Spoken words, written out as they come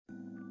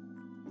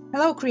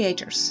Hello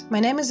creators,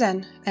 my name is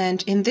Anne,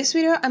 and in this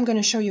video I'm going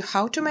to show you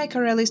how to make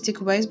a realistic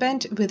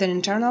waistband with an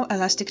internal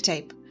elastic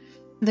tape.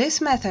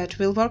 This method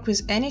will work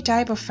with any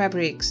type of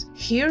fabrics.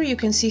 Here you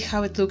can see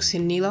how it looks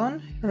in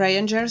nylon,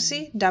 rayon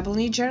jersey, double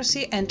knit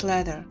jersey and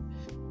leather.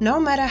 No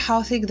matter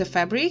how thick the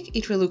fabric,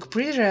 it will look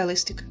pretty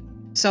realistic.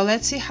 So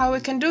let's see how we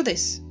can do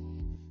this.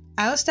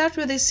 I'll start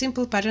with these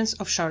simple patterns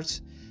of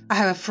shorts. I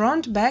have a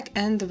front, back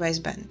and the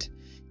waistband.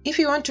 If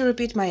you want to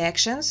repeat my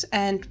actions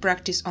and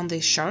practice on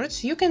these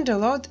shorts, you can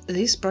download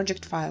this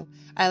project file.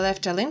 I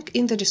left a link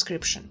in the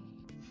description.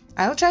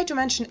 I'll try to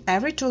mention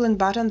every tool and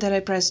button that I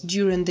pressed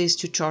during this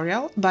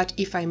tutorial, but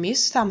if I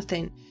miss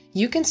something,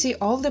 you can see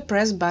all the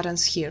press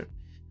buttons here.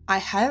 I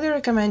highly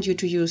recommend you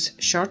to use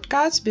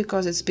shortcuts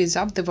because it speeds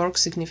up the work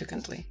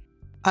significantly.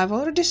 I've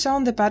already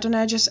sewn the pattern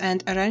edges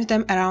and arranged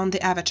them around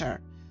the avatar.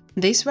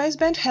 This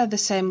waistband has the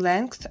same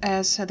length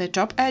as the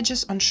top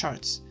edges on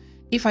shorts.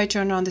 If I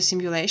turn on the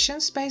simulation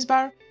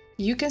spacebar,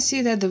 you can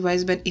see that the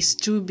waistband is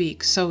too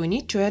big, so we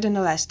need to add an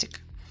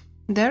elastic.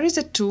 There is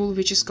a tool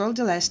which is called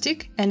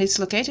Elastic and it's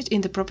located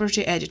in the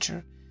property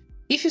editor.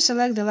 If you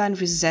select the line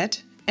with Z,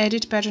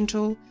 Edit Pattern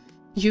tool,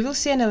 you will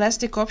see an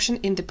elastic option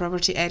in the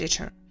property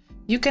editor.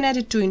 You can add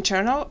it to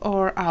internal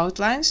or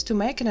outlines to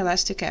make an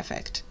elastic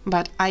effect,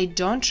 but I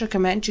don't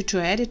recommend you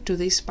to add it to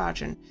this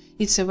pattern.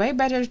 It's a way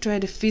better to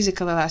add a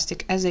physical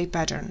elastic as a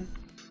pattern.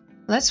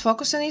 Let's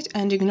focus on it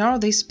and ignore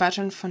this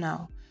pattern for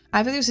now.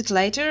 I will use it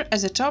later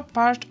as a top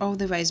part of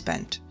the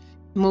waistband.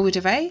 Move it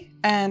away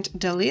and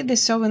delete the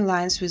sewing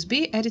lines with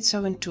B Edit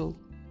Sewing tool.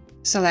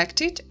 Select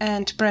it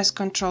and press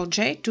Ctrl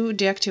J to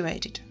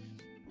deactivate it.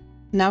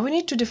 Now we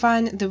need to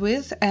define the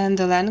width and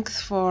the length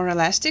for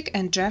elastic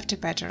and draft a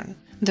pattern.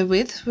 The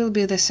width will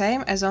be the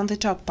same as on the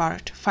top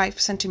part, 5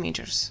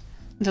 cm.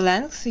 The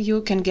length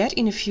you can get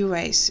in a few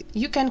ways.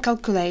 You can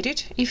calculate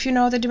it if you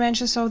know the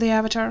dimensions of the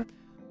avatar,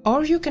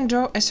 or you can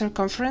draw a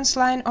circumference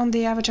line on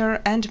the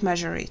avatar and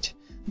measure it.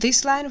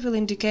 This line will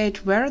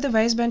indicate where the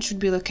waistband should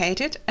be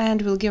located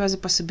and will give us a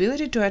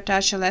possibility to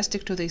attach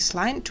elastic to this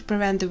line to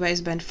prevent the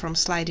waistband from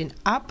sliding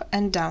up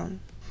and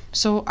down.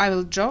 So I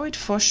will draw it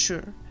for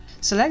sure.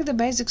 Select the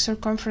basic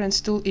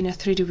circumference tool in a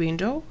 3D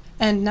window,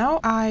 and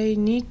now I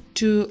need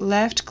to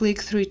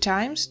left-click 3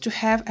 times to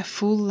have a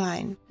full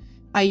line.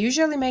 I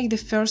usually make the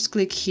first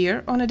click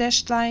here on a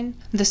dashed line,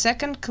 the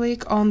second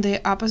click on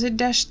the opposite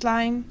dashed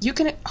line. You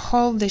can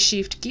hold the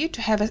Shift key to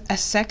have a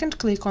second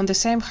click on the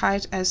same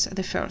height as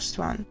the first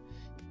one.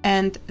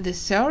 And the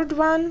third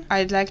one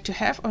I'd like to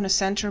have on a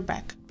center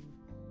back.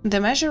 The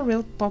measure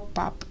will pop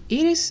up.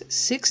 It is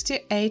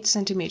 68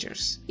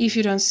 cm. If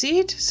you don't see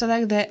it,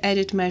 select the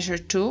Edit Measure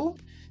tool,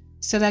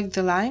 select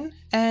the line,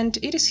 and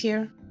it is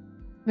here.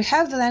 We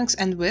have the length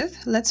and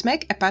width. Let's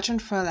make a pattern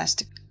for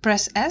elastic.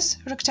 Press S,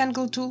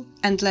 Rectangle tool,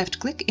 and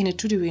left-click in a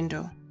 2D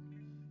window.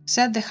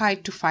 Set the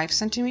height to 5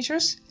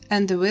 cm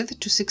and the width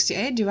to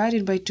 68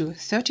 divided by 2,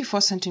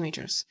 34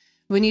 cm.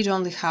 We need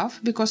only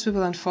half because we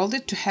will unfold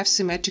it to have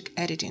symmetric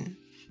editing.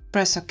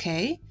 Press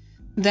OK,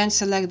 then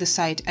select the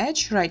side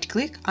edge,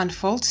 right-click,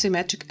 Unfold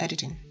Symmetric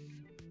Editing.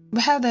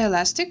 We have the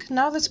elastic,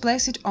 now let's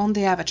place it on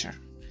the avatar.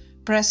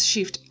 Press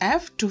Shift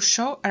F to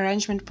show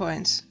arrangement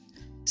points.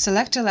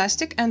 Select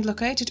elastic and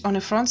locate it on a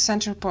front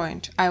center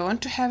point. I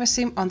want to have a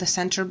seam on the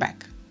center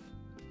back.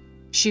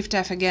 Shift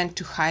F again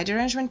to hide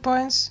arrangement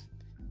points.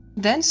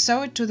 Then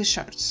sew it to the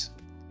shorts.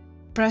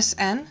 Press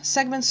N,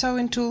 segment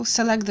sewing tool,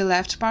 select the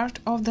left part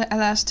of the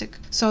elastic,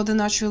 so the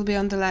notch will be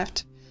on the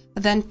left.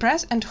 Then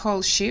press and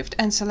hold Shift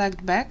and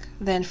select back,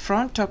 then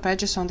front top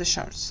edges on the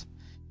shorts.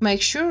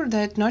 Make sure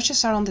that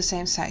notches are on the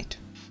same side.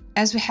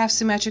 As we have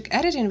symmetric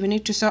editing, we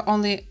need to sew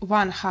only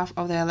one half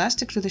of the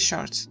elastic to the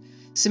shorts.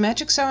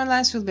 Symmetric sewing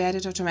lines will be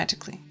added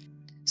automatically.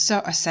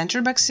 Sew a center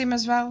back seam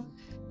as well,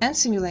 and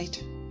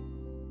simulate.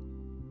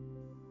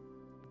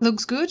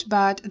 Looks good,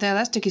 but the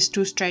elastic is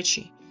too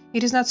stretchy.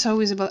 It is not so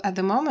visible at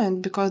the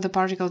moment because the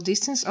particle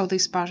distance of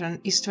this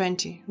pattern is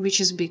 20, which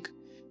is big.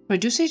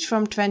 Reduce it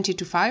from 20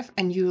 to 5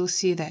 and you will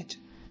see that.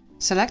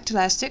 Select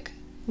elastic,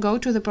 go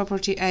to the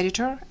property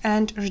editor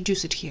and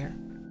reduce it here.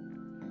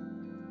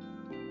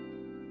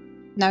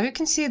 Now you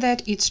can see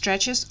that it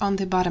stretches on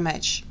the bottom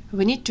edge.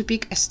 We need to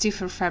pick a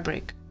stiffer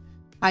fabric.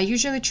 I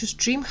usually choose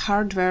trim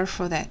hardware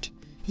for that.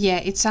 Yeah,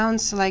 it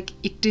sounds like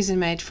it isn't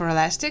made for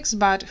elastics,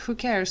 but who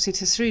cares,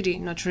 it's a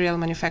 3D, not real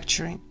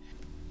manufacturing.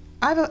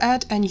 I will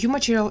add a new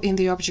material in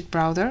the object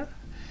browser,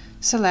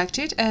 select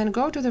it and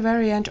go to the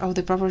very end of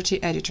the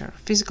property editor,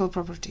 Physical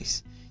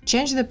Properties.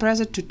 Change the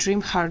preset to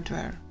Trim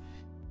Hardware.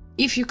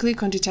 If you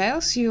click on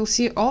Details, you'll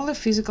see all the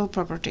physical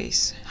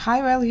properties.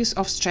 High values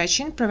of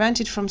stretching prevent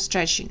it from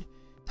stretching.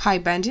 High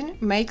bending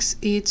makes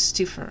it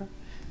stiffer.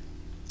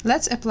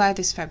 Let's apply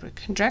this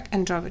fabric, drag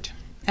and drop it,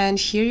 and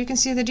here you can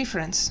see the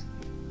difference.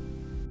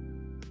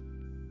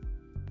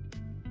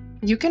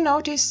 You can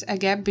notice a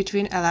gap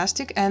between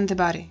elastic and the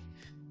body.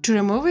 To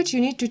remove it,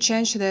 you need to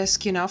change the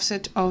skin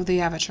offset of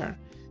the avatar.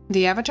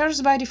 The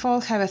avatars by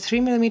default have a 3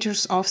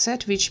 mm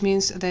offset, which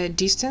means the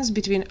distance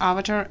between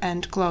avatar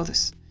and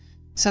clothes.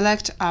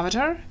 Select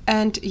Avatar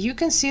and you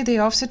can see the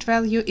offset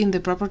value in the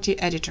property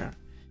editor.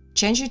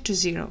 Change it to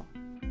 0.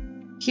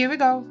 Here we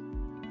go!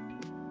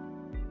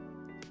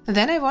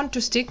 Then I want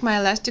to stick my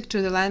elastic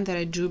to the line that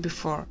I drew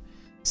before.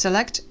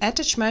 Select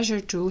Attach Measure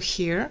tool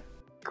here,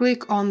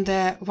 click on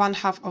the one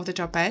half of the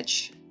top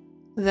edge,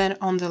 then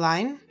on the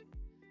line,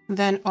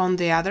 then on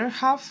the other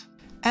half,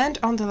 and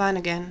on the line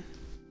again.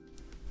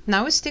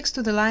 Now it sticks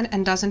to the line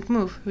and doesn't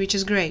move, which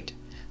is great.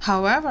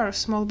 However,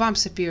 small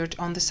bumps appeared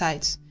on the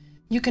sides.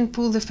 You can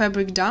pull the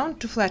fabric down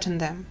to flatten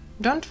them.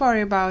 Don't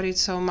worry about it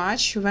so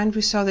much. When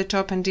we sew the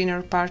top and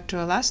inner part to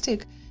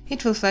elastic,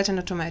 it will flatten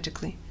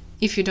automatically.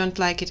 If you don't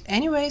like it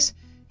anyways,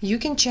 you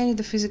can change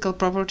the physical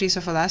properties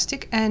of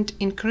elastic and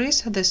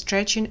increase the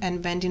stretching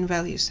and bending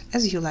values,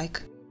 as you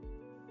like.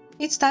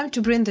 It's time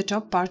to bring the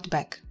top part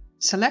back.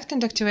 Select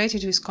and activate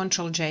it with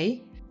Ctrl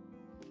J.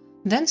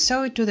 Then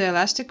sew it to the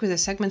elastic with the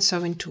segment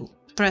sewing tool.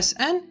 Press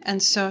N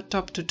and sew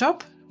top to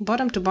top,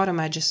 bottom to bottom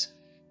edges.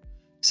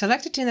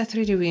 Select it in a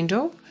 3D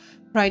window,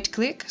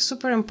 right-click,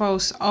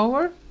 superimpose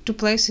over to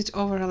place it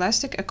over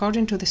elastic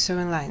according to the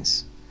sewing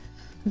lines.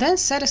 Then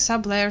set a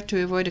sub-layer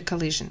to avoid a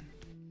collision.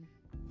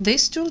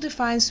 This tool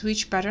defines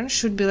which pattern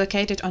should be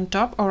located on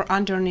top or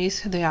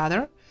underneath the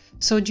other,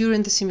 so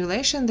during the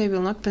simulation they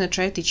will not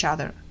penetrate each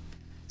other.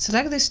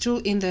 Select this tool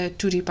in the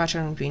 2D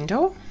pattern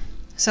window,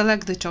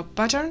 select the top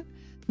pattern,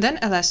 then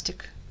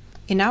elastic.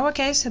 In our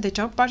case, the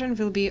top pattern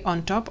will be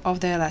on top of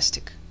the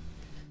elastic.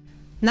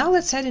 Now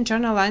let's add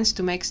internal lines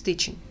to make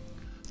stitching.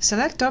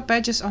 Select top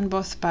edges on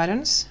both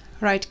patterns,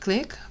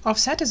 right-click,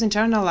 offset as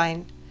internal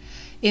line.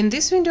 In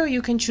this window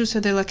you can choose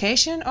the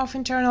location of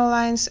internal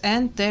lines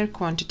and their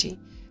quantity.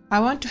 I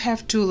want to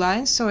have 2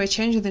 lines, so I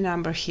change the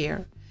number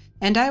here.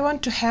 And I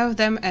want to have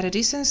them at a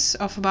distance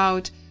of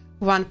about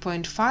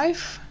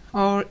 1.5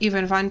 or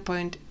even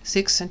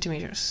 1.6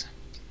 centimeters.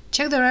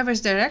 Check the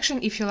reverse direction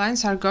if your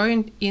lines are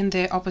going in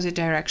the opposite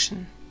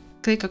direction.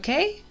 Click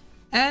OK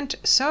and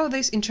sew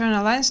these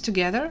internal lines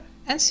together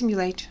and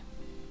simulate.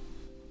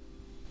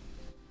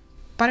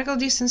 Particle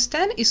distance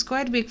 10 is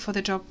quite big for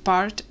the top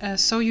part,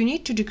 so you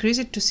need to decrease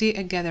it to see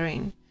a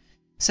gathering.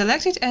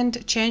 Select it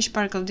and change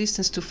particle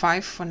distance to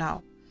 5 for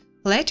now.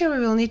 Later we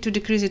will need to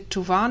decrease it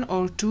to 1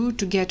 or 2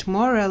 to get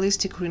more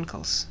realistic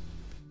wrinkles.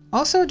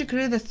 Also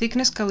decrease the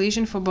thickness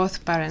collision for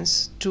both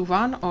patterns to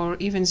 1 or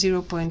even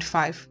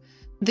 0.5.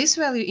 This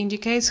value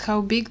indicates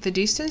how big the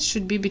distance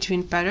should be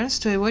between patterns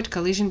to avoid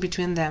collision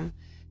between them.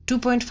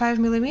 2.5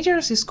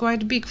 mm is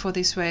quite big for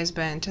this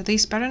waistband.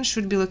 These patterns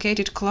should be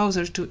located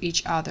closer to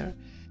each other.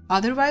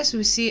 Otherwise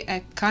we see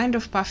a kind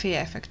of puffy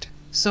effect.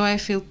 So I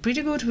feel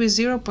pretty good with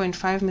 0.5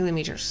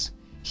 mm.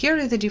 Here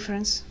is the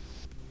difference.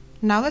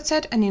 Now let's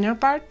add an inner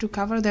part to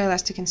cover the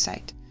elastic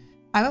inside.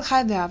 I will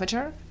hide the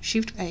avatar,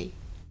 Shift A.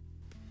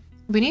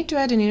 We need to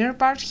add an inner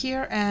part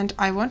here and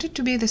I want it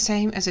to be the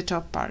same as the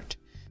top part.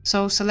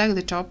 So select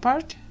the top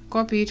part,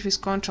 copy it with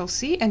Ctrl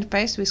C and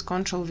paste with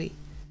Ctrl V.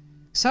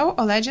 Sew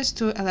all edges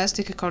to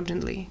elastic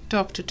accordingly,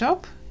 top to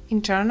top,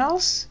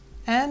 internals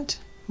and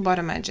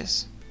bottom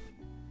edges.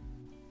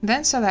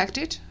 Then select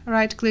it,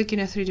 right-click in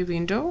a 3D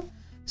window,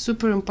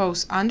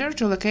 superimpose under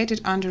to locate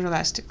it under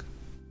elastic.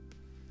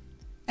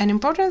 An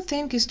important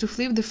thing is to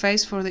flip the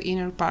face for the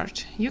inner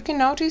part. You can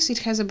notice it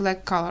has a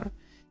black color.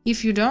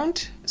 If you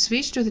don't,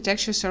 switch to the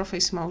texture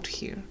surface mode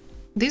here.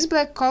 This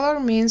black color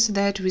means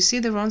that we see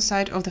the wrong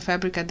side of the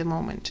fabric at the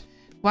moment.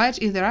 White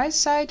is the right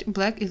side,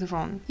 black is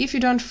wrong. If you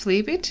don't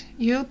flip it,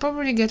 you'll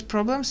probably get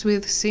problems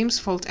with seams,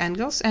 fold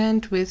angles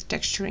and with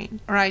texturing.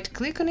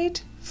 Right-click on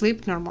it,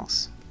 flip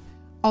normals.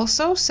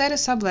 Also set a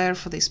sub-layer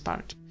for this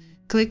part.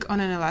 Click on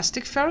an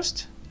elastic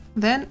first,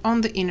 then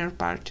on the inner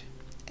part,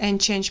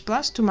 and change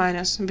plus to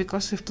minus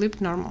because we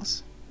flipped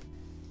normals.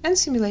 And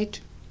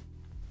simulate.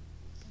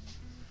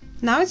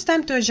 Now it's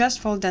time to adjust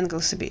fold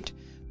angles a bit.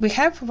 We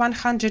have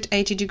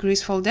 180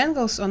 degrees fold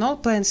angles on all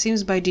plain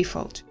seams by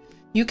default.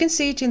 You can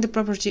see it in the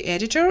property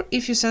editor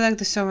if you select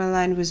the sewing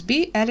line with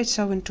B, Edit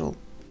Sewing tool.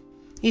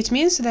 It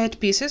means that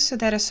pieces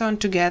that are sewn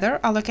together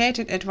are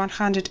located at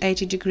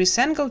 180 degrees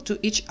angle to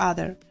each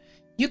other.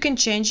 You can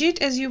change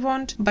it as you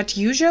want, but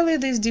usually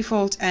this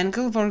default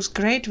angle works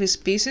great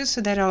with pieces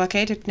that are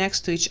located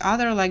next to each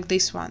other like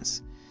these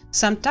ones.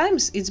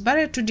 Sometimes it's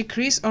better to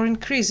decrease or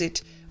increase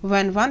it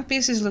when one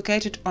piece is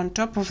located on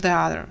top of the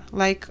other,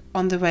 like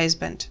on the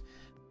waistband.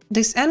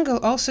 This angle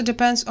also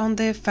depends on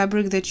the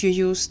fabric that you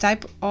use,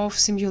 type of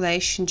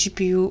simulation,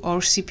 GPU or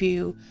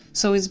CPU,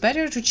 so it's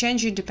better to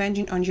change it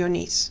depending on your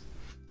needs.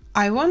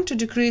 I want to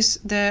decrease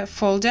the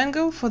fold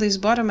angle for these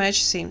bottom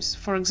edge seams,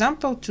 for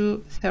example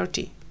to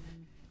 30.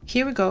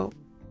 Here we go.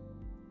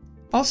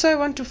 Also I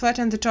want to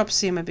flatten the top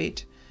seam a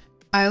bit.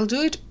 I'll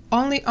do it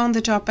only on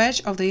the top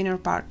edge of the inner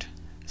part,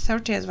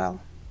 30 as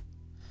well.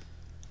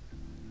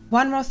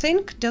 One more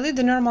thing, delete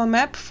the normal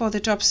map for the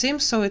top seam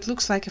so it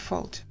looks like a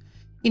fold.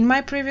 In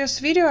my previous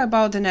video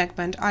about the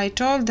neckband, I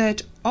told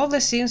that all the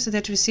seams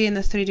that we see in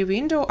the 3D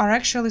window are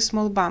actually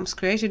small bumps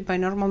created by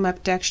normal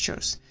map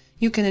textures.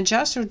 You can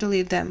adjust or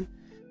delete them.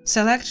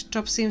 Select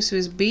top seams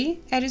with B,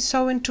 Edit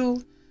Sewing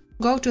tool,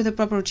 go to the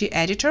property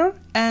editor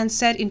and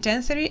set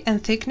intensity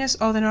and thickness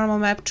of the normal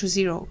map to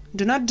 0.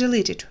 Do not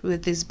delete it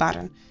with this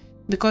button.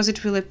 because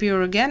it will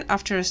appear again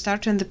after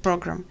restarting the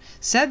program.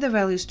 Set the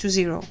values to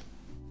 0.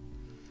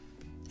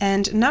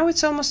 And now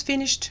it's almost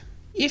finished.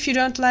 If you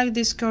don't like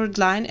this curved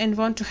line and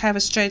want to have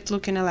a straight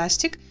looking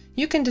elastic,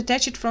 you can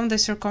detach it from the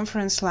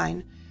circumference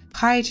line.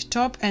 Hide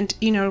top and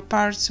inner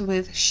parts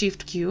with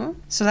Shift Q,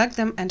 select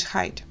them and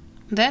hide.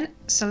 Then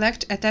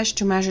select Attach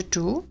to Measure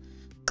tool,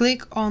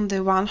 click on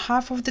the one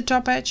half of the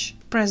top edge,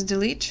 press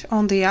Delete,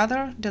 on the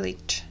other,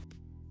 Delete.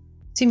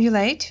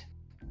 Simulate,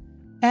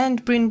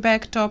 and bring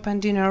back top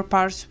and inner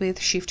parts with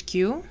Shift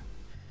Q,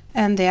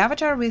 and the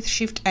avatar with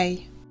Shift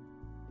A.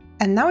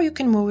 And now you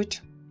can move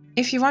it.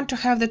 If you want to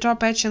have the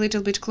top edge a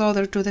little bit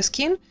closer to the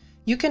skin,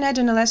 you can add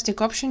an elastic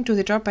option to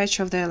the top edge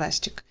of the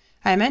elastic.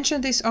 I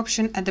mentioned this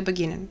option at the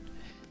beginning.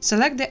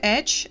 Select the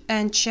edge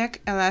and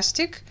check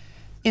Elastic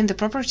in the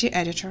Property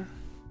Editor.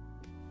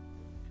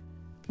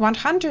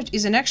 100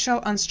 is an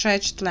actual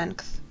unstretched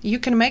length. You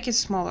can make it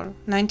smaller,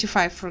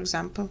 95 for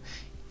example.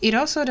 It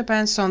also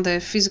depends on the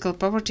physical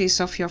properties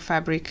of your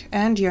fabric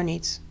and your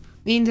needs.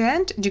 In the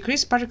end,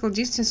 decrease particle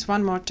distance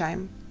one more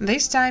time,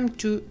 this time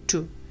to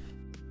 2.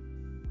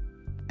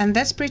 And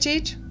that's pretty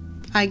it.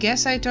 I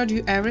guess I told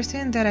you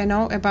everything that I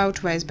know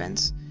about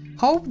waistbands.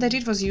 Hope that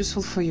it was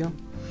useful for you.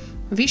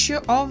 Wish you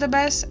all the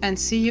best and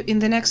see you in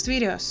the next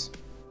videos.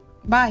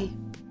 Bye!